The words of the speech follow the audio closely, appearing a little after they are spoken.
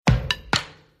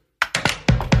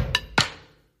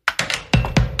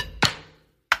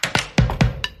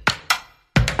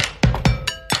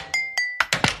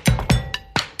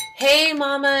Hey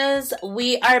mamas,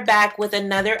 we are back with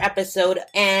another episode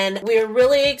and we're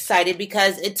really excited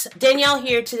because it's Danielle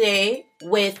here today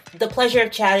with the pleasure of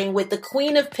chatting with the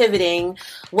queen of pivoting,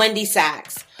 Wendy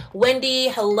Sachs. Wendy,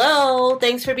 hello.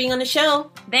 Thanks for being on the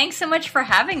show. Thanks so much for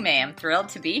having me. I'm thrilled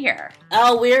to be here.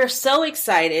 Oh, we're so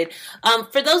excited.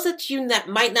 For those of you that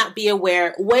might not be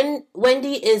aware,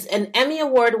 Wendy is an Emmy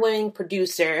Award-winning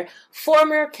producer,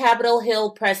 former Capitol Hill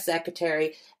press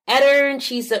secretary,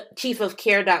 editor-in-chief of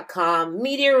Care.com,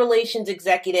 media relations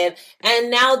executive, and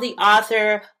now the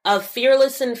author of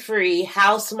Fearless and Free,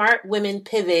 How Smart Women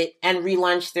Pivot and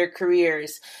Relaunch Their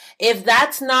Careers. If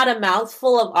that's not a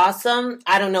mouthful of awesome,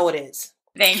 I don't know what is.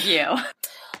 Thank you.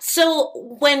 So,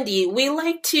 Wendy, we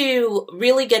like to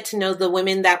really get to know the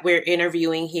women that we're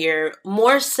interviewing here,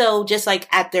 more so just like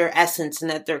at their essence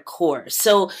and at their core.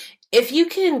 So, if you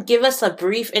can give us a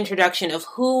brief introduction of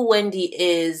who Wendy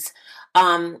is,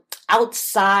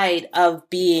 outside of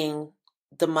being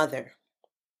the mother.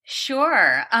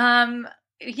 Sure. I'll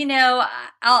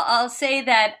say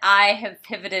that I have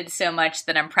pivoted so much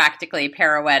that I'm practically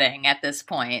pirouetting at this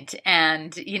point.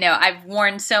 And, I've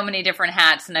worn so many different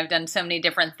hats and I've done so many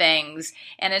different things.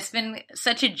 And it's been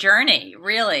such a journey,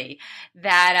 really,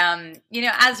 that,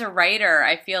 as a writer,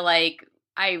 I feel like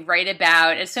I write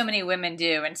about, as so many women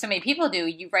do, and so many people do,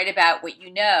 you write about what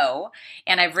you know.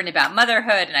 And I've written about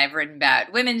motherhood, and I've written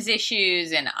about women's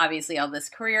issues, and obviously all this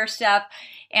career stuff.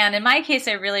 And in my case,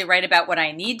 I really write about what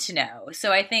I need to know.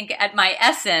 So I think at my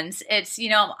essence, it's,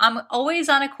 I'm always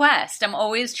on a quest. I'm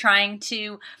always trying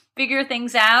to figure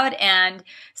things out. And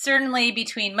certainly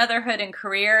between motherhood and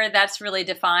career, that's really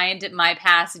defined my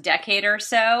past decade or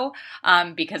so,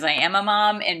 because I am a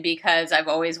mom and because I've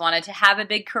always wanted to have a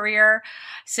big career.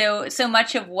 So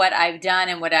much of what I've done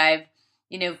and what I've,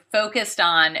 focused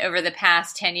on over the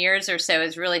past 10 years or so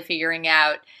is really figuring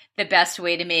out the best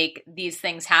way to make these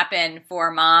things happen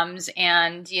for moms.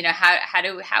 And,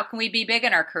 how can we be big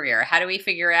in our career? How do we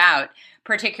figure it out,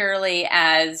 particularly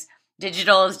as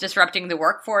digital is disrupting the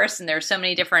workforce, and there's so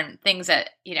many different things that,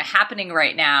 happening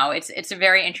right now. It's a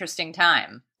very interesting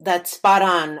time. That's spot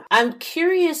on. I'm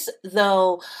curious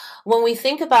though, when we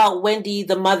think about Wendy,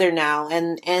 the mother now,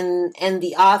 and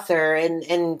the author,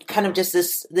 and kind of just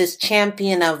this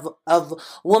champion of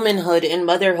womanhood and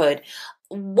motherhood,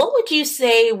 what would you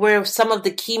say were some of the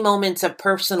key moments of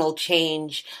personal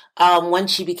change when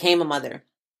she became a mother?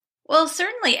 Well,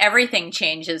 certainly everything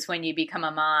changes when you become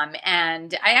a mom.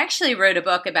 And I actually wrote a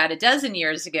book about a dozen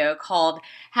years ago called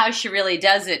How She Really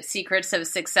Does It, Secrets of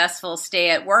Successful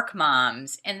Stay-at-Work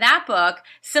Moms. And that book,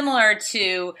 similar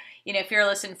to,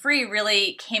 Fearless and Free,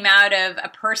 really came out of a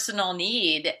personal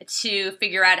need to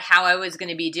figure out how I was going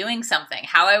to be doing something,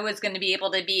 how I was going to be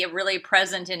able to be a really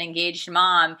present and engaged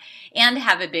mom and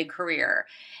have a big career.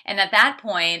 And at that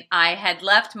point, I had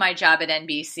left my job at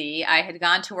NBC. I had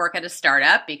gone to work at a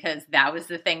startup because that was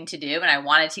the thing to do. And I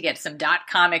wanted to get some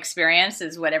 .com experience,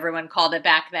 is what everyone called it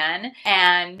back then.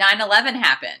 And 9/11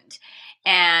 happened.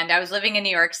 And I was living in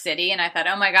New York City, and I thought,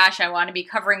 oh my gosh, I want to be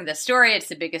covering this story. It's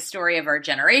the biggest story of our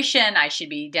generation. I should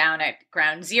be down at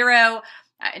ground zero.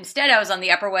 Instead, I was on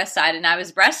the Upper West Side, and I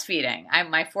was breastfeeding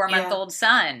my 4-month-old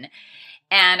son.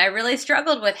 And I really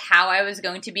struggled with how I was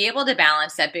going to be able to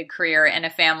balance that big career and a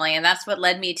family. And that's what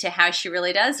led me to How She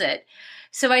Really Does It.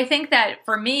 So I think that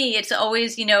for me, it's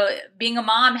always, being a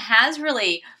mom has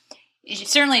really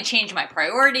certainly changed my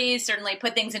priorities, certainly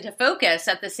put things into focus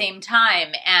at the same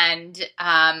time. And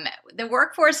the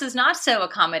workforce is not so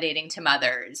accommodating to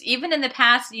mothers. Even in the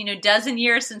past, dozen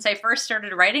years since I first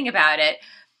started writing about it,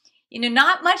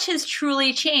 not much has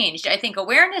truly changed. I think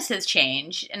awareness has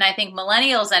changed, and I think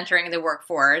millennials entering the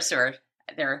workforce, or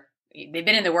they've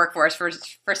been in the workforce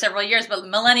for several years, but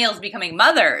millennials becoming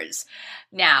mothers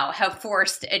now have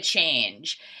forced a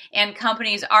change. And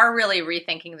companies are really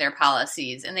rethinking their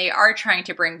policies, and they are trying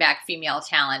to bring back female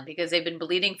talent because they've been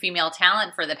bleeding female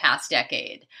talent for the past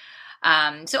decade.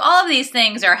 So all of these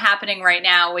things are happening right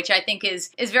now, which I think is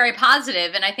very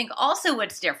positive. And I think also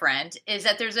what's different is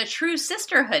that there's a true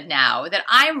sisterhood now that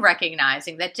I'm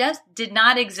recognizing that just did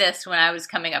not exist when I was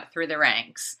coming up through the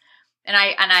ranks. And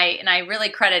I really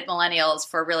credit millennials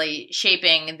for really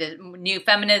shaping the new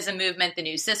feminism movement, the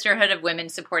new sisterhood of women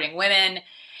supporting women,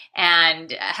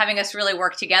 and having us really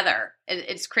work together.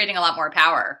 It's creating a lot more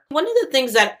power. One of the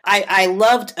things that I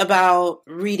loved about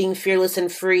reading Fearless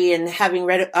and Free and having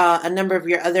read a number of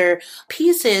your other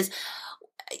pieces,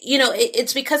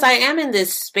 it's because I am in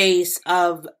this space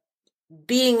of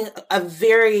being a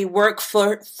very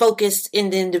work-focused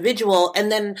individual,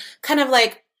 and then kind of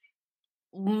like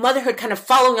motherhood kind of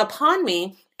following upon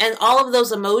me and all of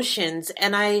those emotions.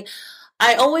 And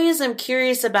I always am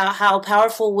curious about how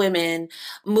powerful women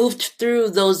moved through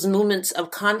those moments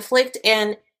of conflict,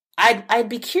 and I'd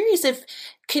be curious if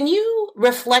can you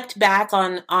reflect back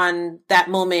on that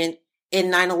moment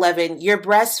in 9/11? You're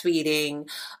breastfeeding,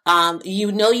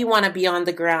 you know you want to be on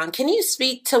the ground. Can you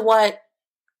speak to what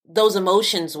those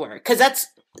emotions were? Because that's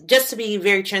just to be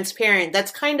very transparent.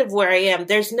 That's kind of where I am.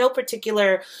 There's no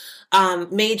particular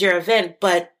major event,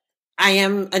 but I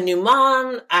am a new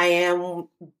mom.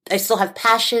 I still have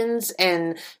passions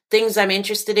and things I'm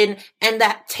interested in. And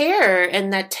that terror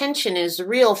and that tension is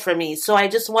real for me. So I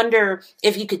just wonder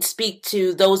if you could speak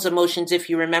to those emotions if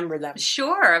you remember them.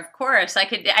 Sure, of course. I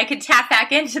could tap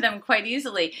back into them quite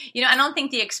easily. I don't think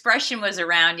the expression was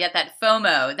around yet, that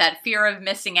FOMO, that fear of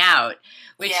missing out,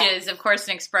 which is, of course,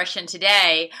 an expression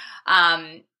today.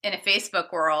 In a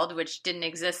Facebook world, which didn't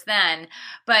exist then.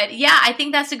 But yeah, I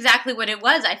think that's exactly what it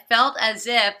was. I felt as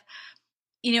if,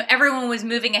 everyone was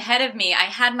moving ahead of me. I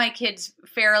had my kids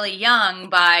fairly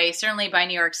young certainly by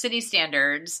New York City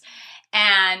standards.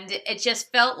 And it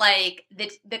just felt like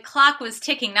the clock was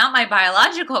ticking, not my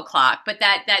biological clock, but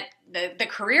the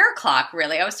career clock,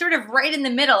 really. I was sort of right in the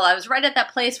middle. I was right at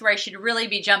that place where I should really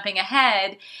be jumping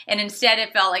ahead. And instead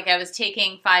it felt like I was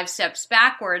taking 5 steps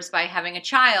backwards by having a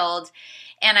child.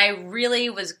 And I really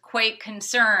was quite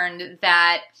concerned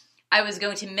that I was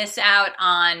going to miss out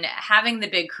on having the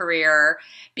big career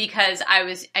because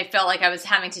I felt like I was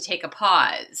having to take a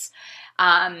pause.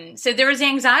 So there was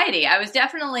anxiety. I was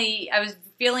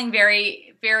feeling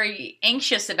very, very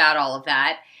anxious about all of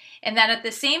that. And then at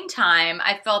the same time,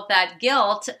 I felt that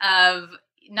guilt of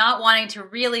not wanting to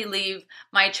really leave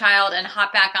my child and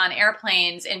hop back on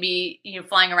airplanes and be,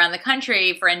 flying around the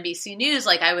country for NBC News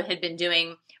like I had been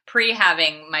doing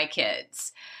pre-having my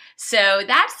kids. So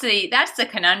that's the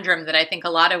conundrum that I think a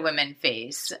lot of women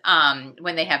face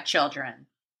when they have children.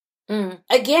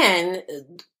 Again,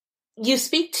 you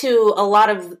speak to a lot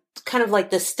of kind of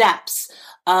like the steps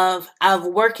of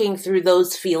working through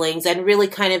those feelings and really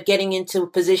kind of getting into a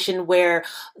position where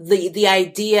the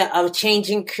idea of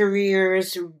changing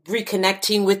careers,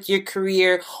 reconnecting with your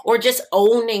career, or just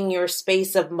owning your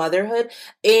space of motherhood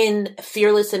in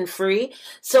Fearless and Free.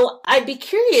 So I'd be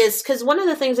curious, because one of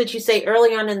the things that you say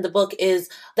early on in the book is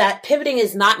that pivoting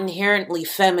is not inherently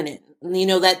feminine.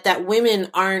 That women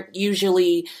aren't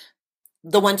usually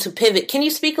the ones who pivot. Can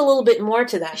you speak a little bit more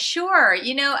to that? Sure.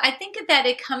 I think that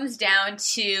it comes down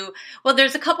to, well,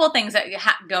 there's a couple of things that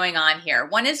going on here.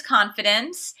 One is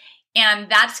confidence, and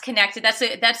that's connected. That's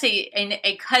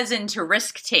a cousin to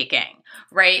risk taking,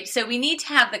 right? So we need to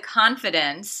have the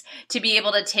confidence to be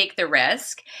able to take the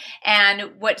risk.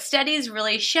 And what studies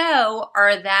really show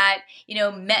are that,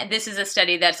 men, this is a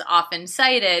study that's often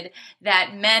cited,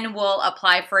 that men will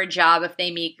apply for a job if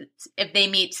they meet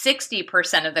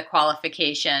 60% of the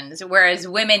qualifications, whereas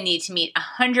women need to meet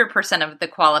 100% of the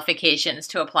qualifications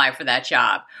to apply for that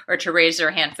job or to raise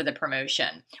their hand for the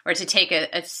promotion or to take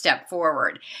a step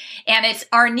forward. And it's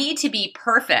our need to be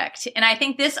perfect. And I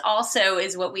think this also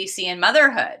is what we see in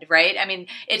motherhood, right? I mean,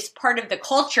 it's part of the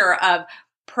culture of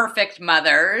perfect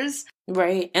mothers.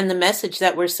 Right. And the message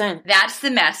that we're sent. That's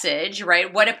the message,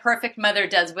 right? What a perfect mother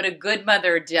does, what a good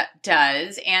mother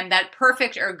does. And that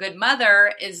perfect or good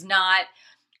mother is not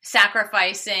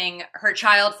sacrificing her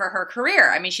child for her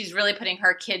career. I mean, she's really putting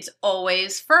her kids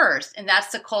always first. And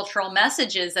that's the cultural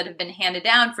messages that have been handed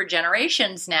down for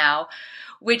generations now,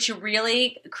 which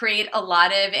really create a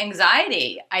lot of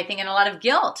anxiety, I think, and a lot of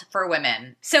guilt for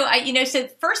women. So, so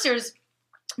first there's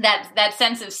that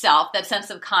sense of self, that sense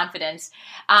of confidence.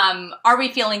 Are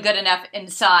we feeling good enough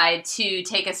inside to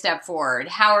take a step forward?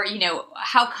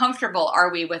 How comfortable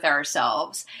are we with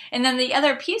ourselves? And then the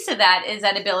other piece of that is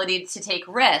that ability to take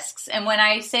risks. And when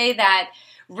I say that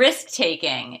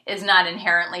risk-taking is not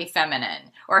inherently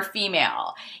feminine or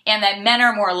female, and that men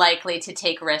are more likely to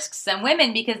take risks than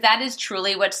women, because that is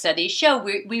truly what studies show.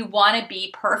 We want to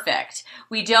be perfect.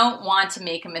 We don't want to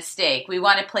make a mistake. We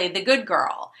want to play the good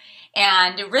girl.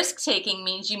 And risk-taking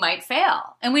means you might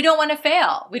fail. And we don't want to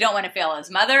fail. We don't want to fail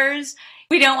as mothers.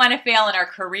 We don't want to fail in our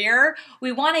career.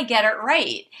 We want to get it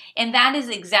right. And that is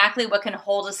exactly what can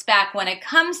hold us back when it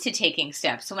comes to taking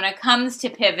steps, when it comes to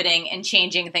pivoting and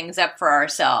changing things up for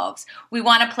ourselves. We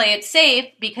want to play it safe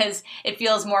because it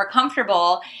feels more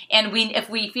comfortable. And if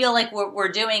we feel like what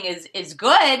we're doing is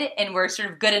good and we're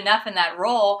sort of good enough in that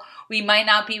role, we might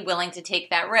not be willing to take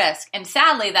that risk. And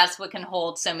sadly, that's what can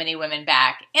hold so many women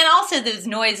back. And also those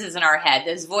noises in our head,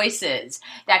 those voices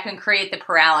that can create the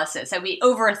paralysis, that we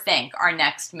overthink our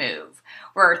next move.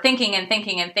 We're thinking and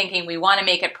thinking and thinking. We want to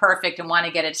make it perfect and want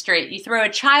to get it straight. You throw a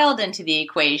child into the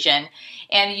equation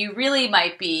and you really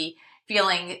might be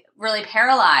feeling really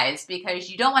paralyzed because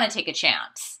you don't want to take a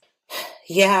chance.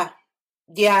 Yeah.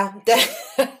 Yeah.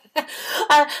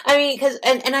 I mean, because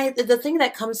the thing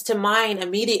that comes to mind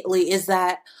immediately is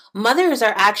that mothers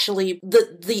are actually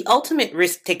the ultimate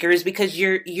risk takers, because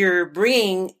you're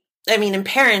bringing, I mean, and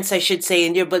parents, I should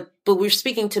say, but we're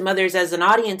speaking to mothers as an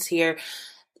audience here.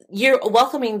 You're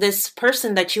welcoming this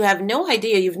person that you have no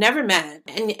idea, you've never met,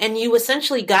 and you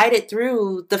essentially guide it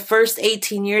through the first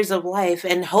 18 years of life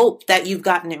and hope that you've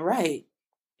gotten it right.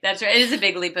 That's right. It is a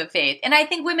big leap of faith. And I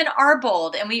think women are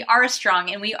bold and we are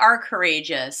strong and we are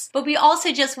courageous, but we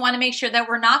also just want to make sure that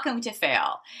we're not going to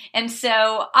fail. And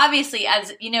so obviously,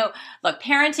 as you know, look,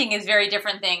 parenting is very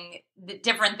different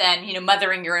than, you know,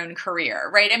 mothering your own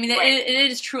career, right? I mean, right. It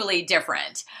is truly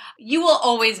different. You will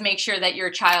always make sure that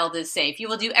your child is safe. You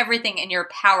will do everything in your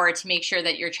power to make sure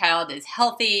that your child is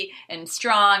healthy and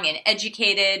strong and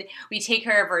educated. We take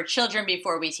care of our children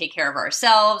before we take care of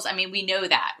ourselves. I mean, we know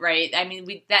that, right? I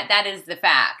mean, that is the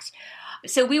fact.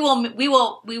 So we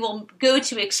will go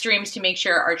to extremes to make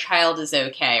sure our child is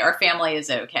okay, our family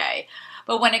is okay.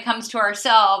 But when it comes to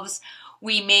ourselves,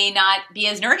 we may not be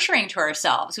as nurturing to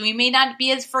ourselves. We may not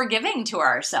be as forgiving to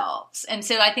ourselves. And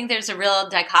so I think there's a real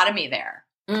dichotomy there.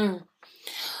 Mm.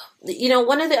 You know,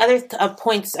 one of the other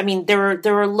points, I mean, there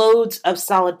were loads of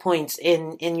solid points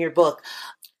in your book,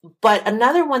 but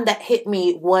another one that hit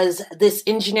me was this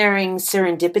engineering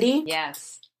serendipity.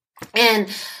 Yes. And,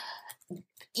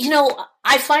 you know,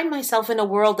 I find myself in a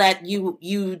world that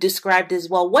you described as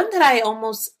well. One that I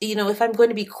almost, you know, if I'm going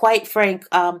to be quite frank,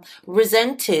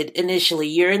 resented initially.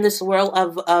 You're in this world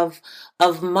of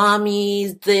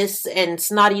mommies, this and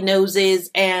snotty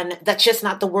noses, and that's just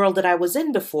not the world that I was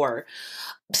in before.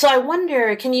 So I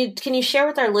wonder, can you share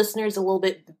with our listeners a little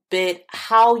bit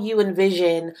how you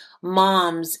envision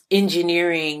moms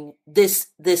engineering this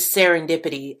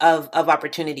serendipity of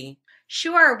opportunity?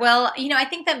 Sure. Well, you know, I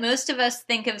think that most of us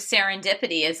think of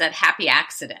serendipity as that happy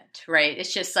accident, right?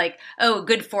 It's just like, oh,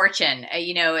 good fortune.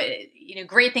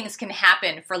 Great things can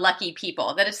happen for lucky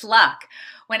people, that it's luck.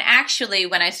 When actually,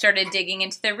 when I started digging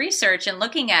into the research and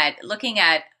looking at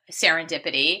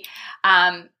serendipity,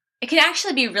 it can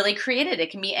actually be really created.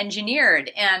 It can be engineered.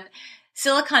 And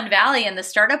Silicon Valley and the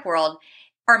startup world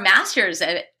are masters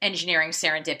at engineering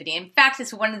serendipity. In fact,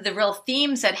 it's one of the real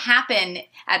themes that happen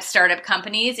at startup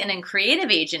companies and in creative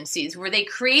agencies, where they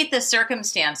create the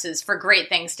circumstances for great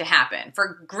things to happen,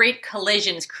 for great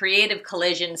collisions, creative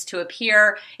collisions to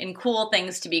appear, and cool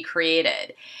things to be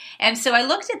created. And so I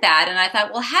looked at that and I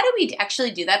thought, well, how do we actually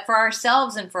do that for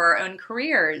ourselves and for our own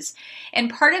careers?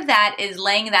 And part of that is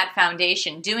laying that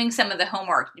foundation, doing some of the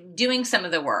homework, doing some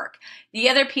of the work. The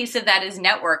other piece of that is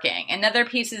networking. Another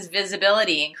piece is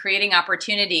visibility and creating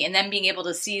opportunity, and then being able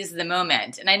to seize the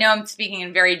moment. And I know I'm speaking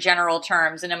in very general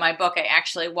terms, and in my book I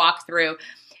actually walk through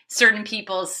certain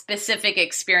people's specific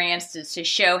experiences to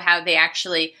show how they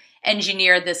actually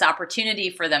engineered this opportunity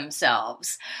for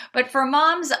themselves. But for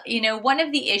moms, you know, one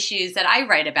of the issues that I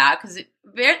write about, because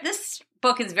this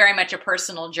book is very much a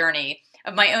personal journey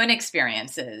of my own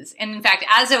experiences. And in fact,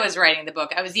 as I was writing the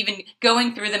book, I was even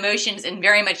going through the motions and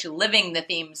very much living the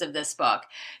themes of this book.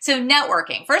 So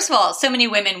networking. First of all, so many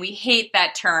women, we hate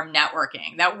that term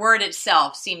networking. That word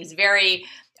itself seems very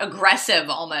aggressive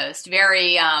almost,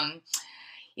 very,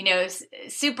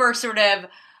 super sort of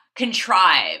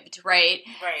contrived, right?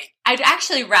 Right. I'd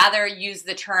actually rather use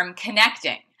the term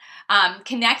connecting.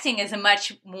 Connecting is a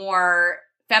much more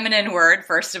feminine word,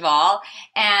 first of all,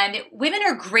 and women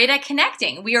are great at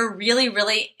connecting. We are really,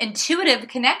 really intuitive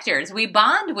connectors. We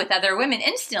bond with other women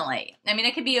instantly. I mean,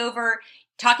 it could be over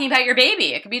talking about your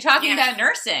baby. It could be talking about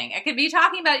nursing. It could be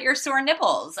talking about your sore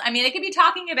nipples. I mean, it could be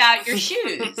talking about your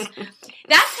shoes.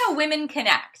 That's how women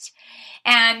connect.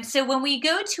 And so when we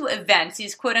go to events,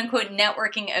 these quote unquote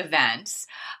networking events,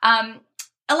 a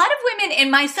lot of women,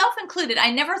 and myself included, I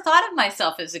never thought of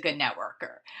myself as a good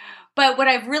networker. But what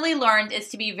I've really learned is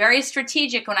to be very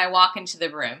strategic when I walk into the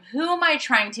room. Who am I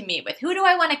trying to meet with? Who do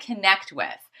I want to connect with?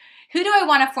 Who do I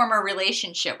want to form a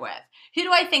relationship with? Who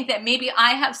do I think that maybe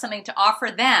I have something to offer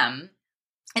them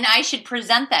and I should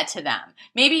present that to them?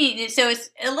 Maybe, so it's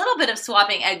a little bit of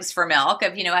swapping eggs for milk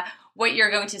of, what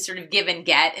you're going to sort of give and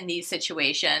get in these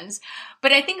situations.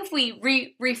 But I think if we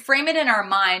reframe it in our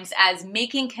minds as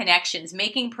making connections,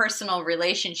 making personal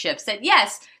relationships that,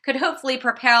 yes, could hopefully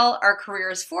propel our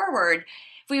careers forward,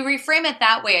 if we reframe it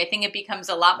that way, I think it becomes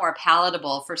a lot more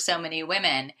palatable for so many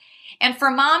women. And for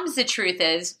moms, the truth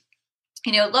is,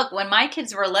 look, when my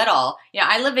kids were little,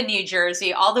 I live in New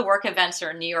Jersey, all the work events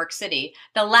are in New York City.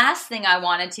 The last thing I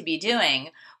wanted to be doing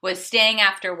was staying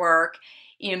after work,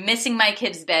 missing my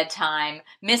kids' bedtime,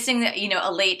 missing,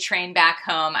 a late train back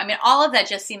home. I mean, all of that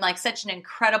just seemed like such an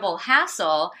incredible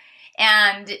hassle.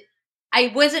 And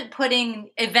I wasn't putting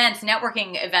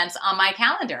networking events on my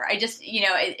calendar. I just,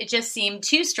 it just seemed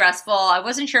too stressful. I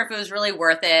wasn't sure if it was really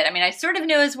worth it. I mean, I sort of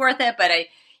knew it was worth it, but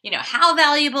how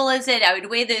valuable is it? I would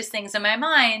weigh those things in my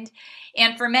mind.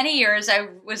 And for many years, I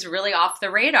was really off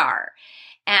the radar.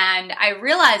 And I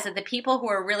realized that the people who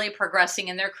are really progressing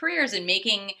in their careers and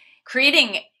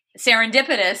creating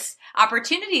serendipitous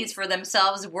opportunities for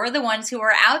themselves were the ones who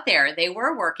were out there. They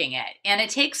were working it. And it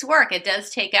takes work. It does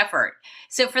take effort.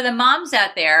 So for the moms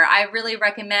out there, I really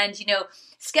recommend,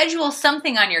 schedule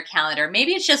something on your calendar.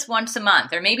 Maybe it's just once a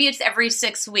month, or maybe it's every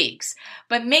 6 weeks,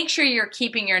 but make sure you're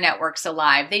keeping your networks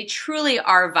alive. They truly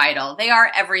are vital. They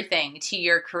are everything to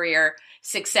your career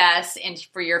success and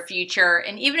for your future.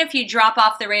 And even if you drop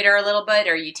off the radar a little bit,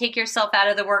 or you take yourself out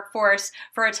of the workforce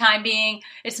for a time being,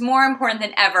 it's more important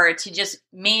than ever to just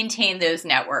maintain those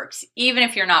networks, even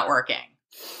if you're not working.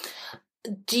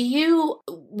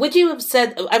 Would you have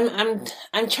said,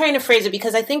 I'm trying to phrase it,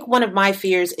 because I think one of my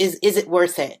fears is it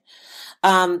worth it?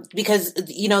 Because,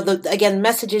 again,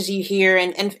 messages you hear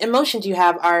and emotions you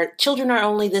have are, children are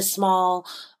only this small,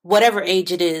 whatever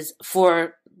age it is,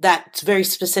 for that very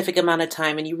specific amount of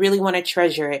time, and you really want to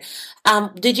treasure it.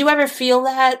 Did you ever feel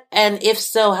that? And if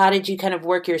so, how did you kind of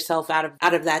work yourself out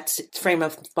of that frame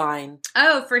of mind?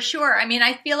 Oh, for sure. I mean,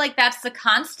 I feel like that's the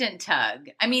constant tug.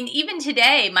 I mean, even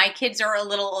today, my kids are a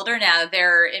little older now.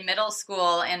 They're in middle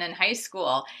school and in high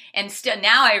school. And still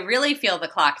now I really feel the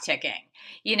clock ticking.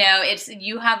 It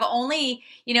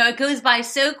goes by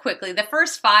so quickly. The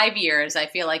first 5 years, I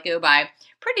feel like, go by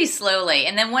pretty slowly.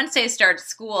 And then once they start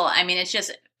school, I mean,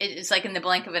 it's like in the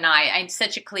blink of an eye. It's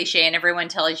such a cliche, and everyone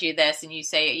tells you this, and you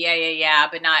say, yeah,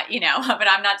 but not, but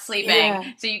I'm not sleeping.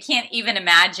 Yeah. So you can't even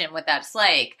imagine what that's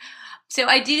like. So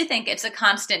I do think it's a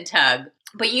constant tug,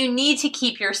 but you need to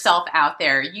keep yourself out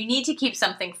there. You need to keep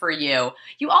something for you.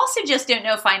 You also just don't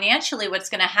know financially what's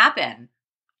going to happen.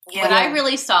 Yeah. What I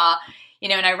really saw,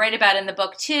 and I write about in the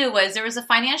book too, was there was a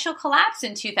financial collapse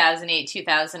in 2008,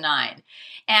 2009.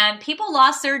 And people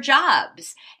lost their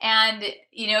jobs. And,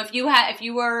 if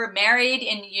you were married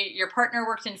and your partner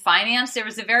worked in finance, there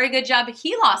was a very good job, but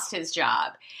he lost his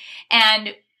job.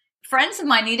 And friends of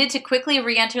mine needed to quickly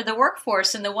re-enter the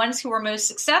workforce. And the ones who were most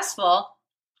successful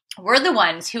were the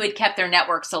ones who had kept their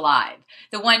networks alive,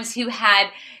 the ones who had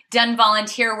done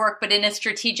volunteer work, but in a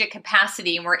strategic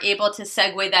capacity, and were able to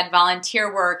segue that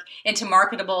volunteer work into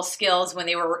marketable skills when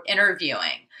they were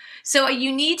interviewing. So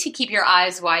you need to keep your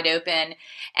eyes wide open.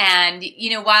 And,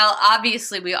 while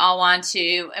obviously we all want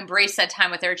to embrace that time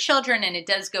with our children, and it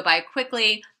does go by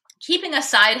quickly, keeping a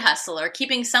side hustle or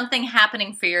keeping something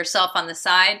happening for yourself on the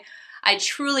side, I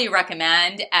truly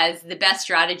recommend as the best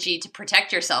strategy to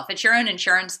protect yourself. It's your own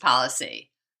insurance policy.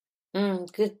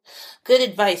 Good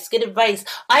advice. Good advice.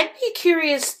 I'd be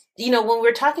curious, when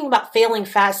we're talking about failing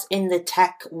fast in the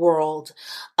tech world,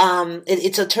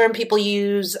 it's a term people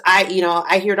use.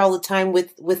 I hear it all the time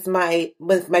with my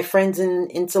friends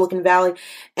in Silicon Valley,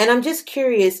 and I'm just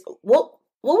curious, what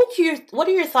are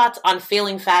your thoughts on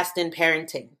failing fast in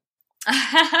parenting?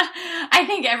 I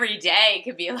think every day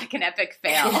could be like an epic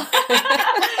fail.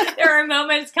 There are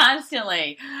moments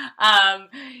constantly.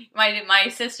 My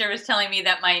sister was telling me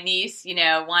that my niece,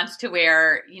 wants to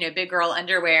wear, big girl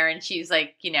underwear, and she's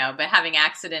like, but having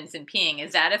accidents and peeing,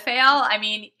 is that a fail? I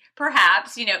mean,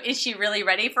 perhaps, is she really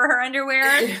ready for her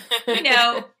underwear?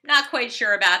 Not quite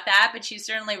sure about that, but she's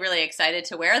certainly really excited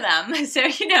to wear them. So,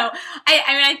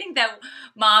 I think that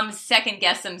moms second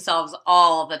guess themselves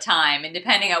all the time. And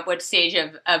depending on what stage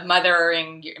of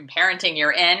mothering and parenting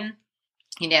you're in,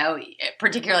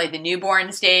 particularly the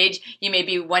newborn stage, you may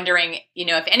be wondering,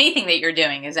 if anything that you're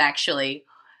doing is actually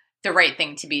the right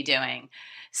thing to be doing.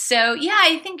 So, yeah,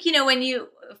 I think, when you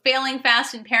failing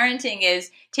fast in parenting is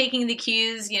taking the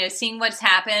cues, seeing what's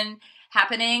happening,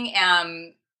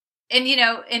 and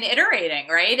iterating,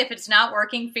 right? If it's not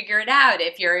working, figure it out.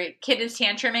 If your kid is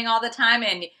tantruming all the time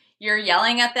and you're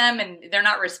yelling at them and they're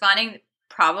not responding,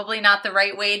 probably not the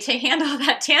right way to handle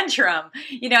that tantrum.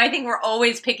 I think we're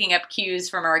always picking up cues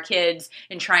from our kids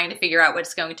and trying to figure out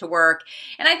what's going to work.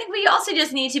 And I think we also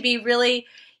just need to be really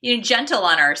gentle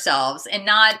on ourselves and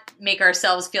not make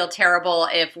ourselves feel terrible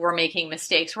if we're making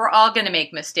mistakes. We're all going to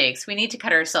make mistakes. We need to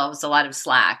cut ourselves a lot of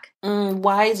slack.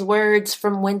 Wise words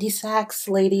from Wendy Sachs,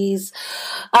 ladies.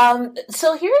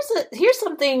 So here's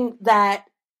something that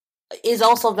is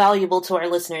also valuable to our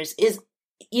listeners is,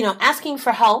 asking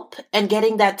for help and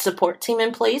getting that support team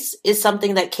in place is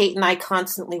something that Kate and I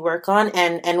constantly work on,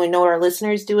 and we know our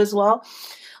listeners do as well.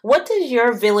 What does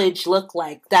your village look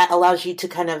like that allows you to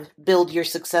kind of build your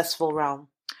successful realm?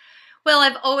 Well,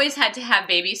 I've always had to have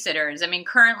babysitters. I mean,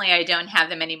 currently I don't have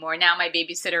them anymore. Now my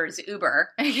babysitter is Uber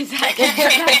because I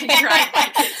can drive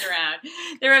my kids around.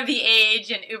 They're of the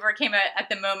age, and Uber came at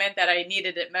the moment that I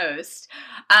needed it most.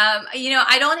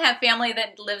 I don't have family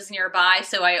that lives nearby,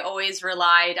 so I always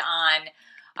relied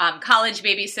on college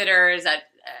babysitters.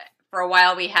 For a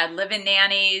while, we had live-in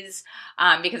nannies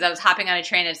because I was hopping on a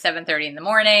train at 7:30 in the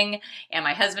morning, and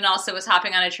my husband also was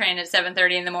hopping on a train at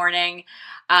 7:30 in the morning.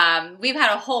 We've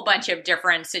had a whole bunch of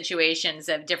different situations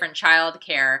of different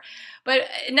childcare. But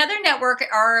another network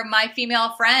are my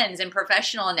female friends and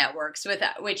professional networks, with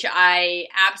which I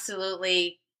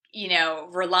absolutely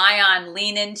rely on,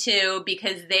 lean into,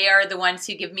 because they are the ones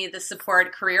who give me the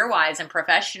support career-wise and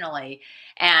professionally.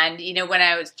 And, when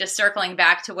I was just circling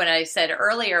back to what I said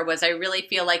earlier, was I really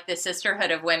feel like the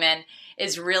sisterhood of women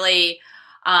is really,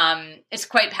 it's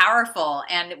quite powerful.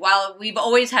 And while we've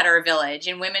always had our village,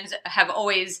 and women have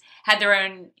always had their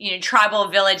own, tribal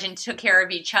village and took care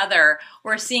of each other,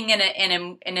 we're seeing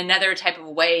in another type of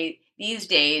way these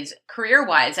days,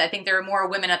 career-wise. I think there are more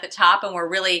women at the top, and we're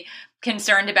really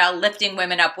concerned about lifting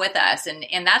women up with us.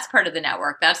 And that's part of the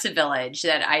network. That's a village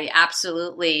that I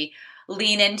absolutely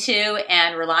lean into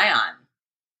and rely on.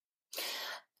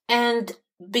 And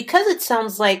because it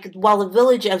sounds like while the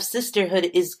village of sisterhood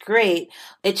is great,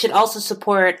 it should also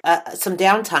support some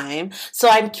downtime. So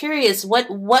I'm curious,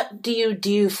 what do you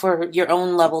do for your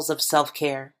own levels of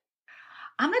self-care?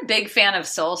 I'm a big fan of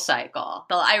SoulCycle.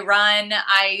 I run,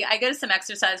 I go to some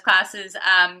exercise classes.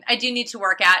 I do need to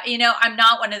work out. I'm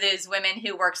not one of those women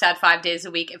who works out 5 days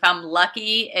a week. If I'm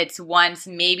lucky, it's once,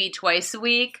 maybe twice a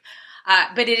week.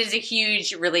 But it is a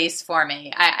huge release for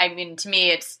me. I mean, to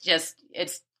me, it's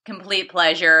complete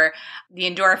pleasure. The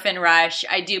endorphin rush.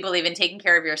 I do believe in taking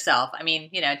care of yourself. I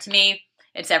mean, to me,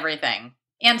 it's everything.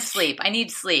 And sleep. I need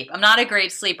sleep. I'm not a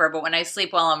great sleeper, but when I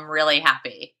sleep well, I'm really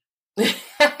happy.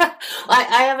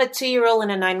 I have a 2-year-old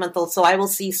and a 9-month-old, so I will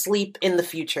see sleep in the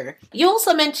future. You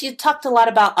also you talked a lot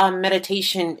about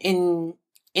meditation in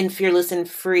Fearless and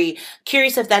Free.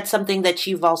 Curious if that's something that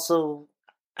you've also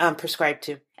prescribed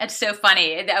to. It's so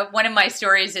funny. One of my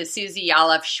stories is Susie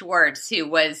Yalof Schwartz, who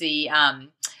was the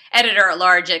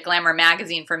editor-at-large at Glamour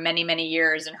magazine for many, many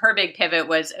years, and her big pivot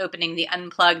was opening the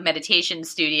Unplugged Meditation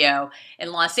Studio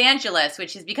in Los Angeles,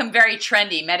 which has become very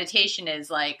trendy. Meditation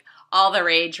is like all the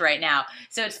rage right now.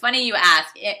 So it's funny you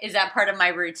ask, is that part of my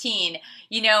routine?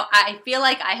 I feel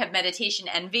like I have meditation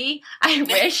envy. I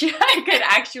wish I could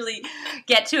actually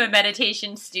get to a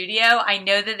meditation studio. I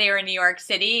know that they are in New York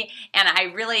City, and I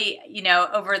really,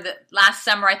 over the last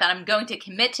summer, I thought I'm going to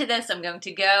commit to this. I'm going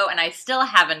to go, and I still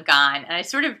haven't gone. And I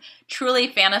sort of truly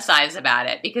fantasize about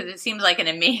it because it seems like an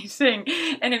amazing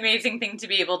thing to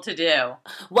be able to do.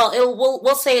 Well,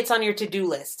 we'll say it's on your to-do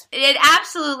list. It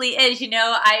absolutely is.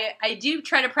 I do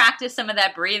try to practice some of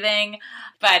that breathing,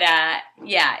 but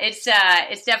it's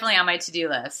definitely on my to-do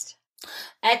list.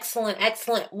 Excellent.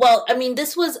 Well, I mean,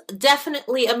 this was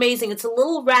definitely amazing. It's a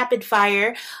little rapid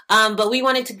fire, but we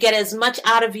wanted to get as much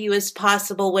out of you as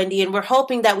possible, Wendy, and we're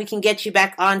hoping that we can get you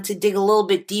back on to dig a little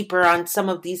bit deeper on some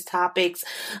of these topics.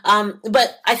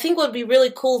 But I think what would be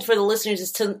really cool for the listeners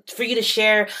is for you to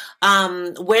share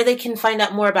where they can find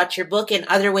out more about your book and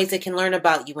other ways they can learn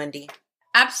about you, Wendy.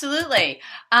 Absolutely.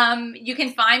 You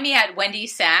can find me at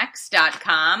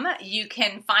wendysachs.com. You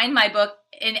can find my book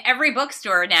in every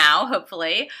bookstore now,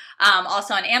 hopefully.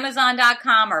 Also on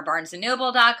Amazon.com or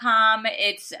BarnesandNoble.com.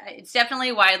 It's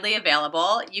definitely widely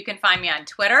available. You can find me on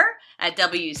Twitter at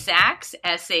WSachs,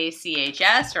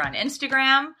 SACHS, or on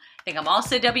Instagram. I think I'm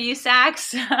also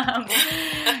WSachs.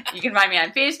 You can find me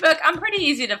on Facebook. I'm pretty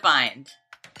easy to find.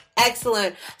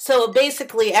 Excellent. So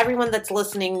basically, everyone that's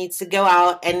listening needs to go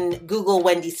out and Google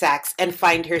Wendy Sachs and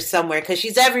find her somewhere because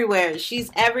she's everywhere.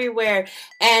 She's everywhere.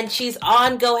 And she's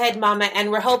on Go Ahead Mama. And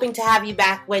we're hoping to have you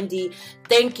back, Wendy.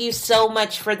 Thank you so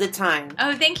much for the time.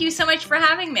 Oh, thank you so much for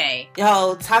having me.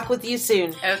 Oh, talk with you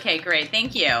soon. Okay, great.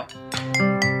 Thank you.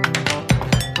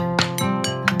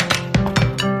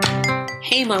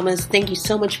 Hey mamas, thank you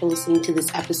so much for listening to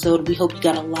this episode. We hope you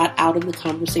got a lot out of the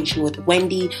conversation with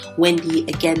Wendy. Wendy,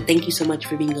 again, thank you so much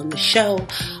for being on the show.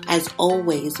 As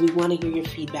always, we want to hear your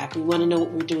feedback. We want to know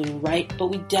what we're doing right, but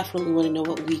we definitely want to know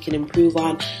what we can improve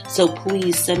on. So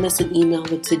please send us an email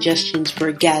with suggestions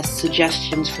for guests,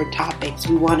 suggestions for topics.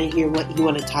 We want to hear what you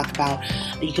want to talk about.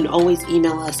 You can always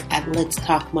email us at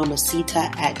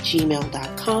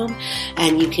letstalkmamacita@gmail.com,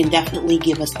 and you can definitely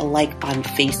give us a like on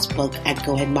Facebook at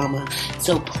Go Ahead Mama.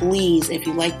 So please, if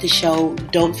you like the show,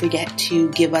 don't forget to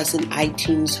give us an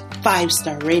iTunes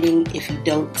 5-star rating. If you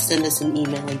don't, send us an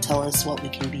email and tell us what we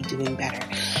can be doing better.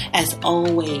 As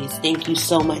always, thank you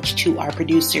so much to our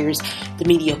producers, The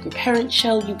Mediocre Parent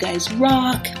Show. You guys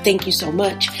rock. Thank you so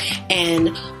much.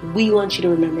 And we want you to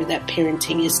remember that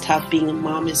parenting is tough, being a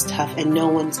mom is tough, and no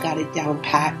one's got it down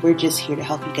pat. We're just here to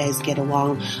help you guys get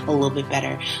along a little bit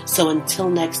better. So until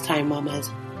next time,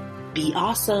 mamas, be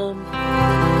awesome.